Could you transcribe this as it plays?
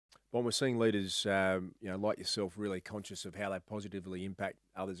When we're seeing leaders, like yourself, really conscious of how they positively impact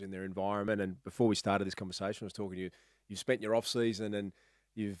others in their environment. And before we started this conversation, I was talking to you. You've spent your off season and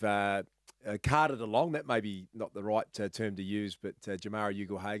you've carted along. That may be not the right term to use, but Jamara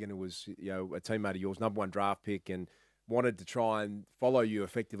Ugle-Hagan, who was a teammate of yours, #1 draft pick, and wanted to try and follow you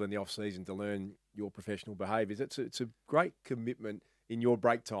effectively in the off season to learn your professional behaviours. It's a great commitment in your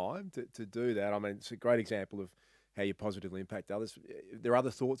break time to do that. I mean, it's a great example of how you positively impact others. Are there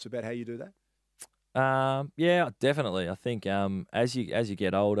other thoughts about how you do that? Yeah, definitely. I think as you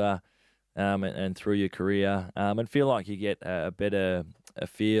get older and through your career, and feel like you get a better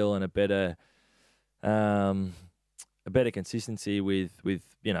feel and a better consistency with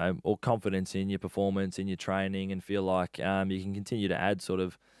or confidence in your performance, in your training, and feel like you can continue to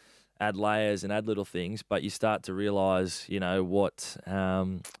add layers and add little things, but you start to realise, what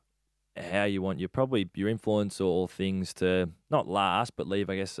how you want your influence or things to not last, but leave,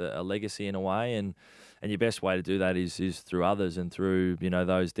 I guess, a legacy in a way. And your best way to do that is through others and through,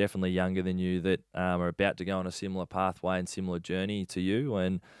 those definitely younger than you that are about to go on a similar pathway and similar journey to you.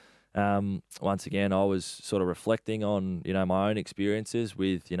 And once again, I was sort of reflecting on, my own experiences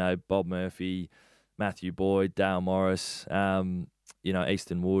with, Bob Murphy, Matthew Boyd, Dale Morris,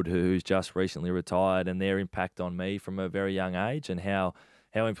 Easton Wood, who's just recently retired, and their impact on me from a very young age, and how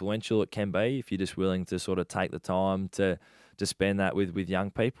influential it can be if you're just willing to sort of take the time to spend that with young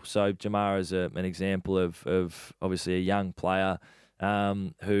people. So Jamara is an example of obviously a young player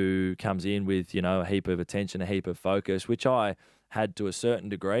who comes in with, a heap of attention, a heap of focus, which I had to a certain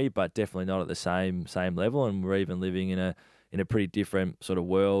degree, but definitely not at the same level. And we're even living in a pretty different sort of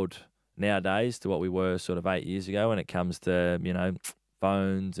world nowadays to what we were sort of 8 years ago when it comes to,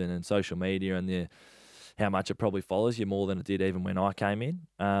 phones and social media and how much it probably follows you more than it did even when I came in.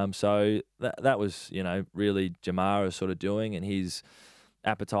 So that was, really Jamara sort of doing, and his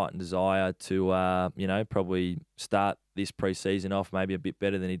appetite and desire to, probably start this pre-season off maybe a bit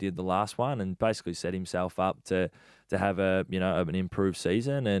better than he did the last one, and basically set himself up to have an improved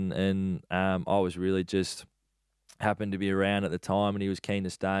season. And I was really just happened to be around at the time, and he was keen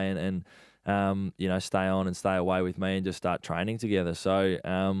to stay and stay on and stay away with me and just start training together. So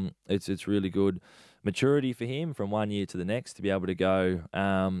it's really good maturity for him from 1 year to the next to be able to go,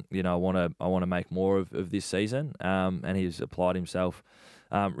 I want to make more of this season, and he's applied himself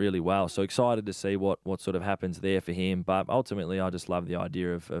really well. So excited to see what sort of happens there for him. But ultimately, I just love the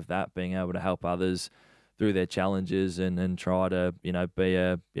idea of that, being able to help others through their challenges and try to be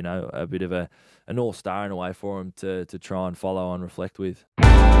a bit of a North Star in a way for them to try and follow and reflect with.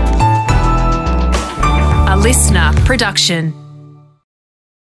 A listener production.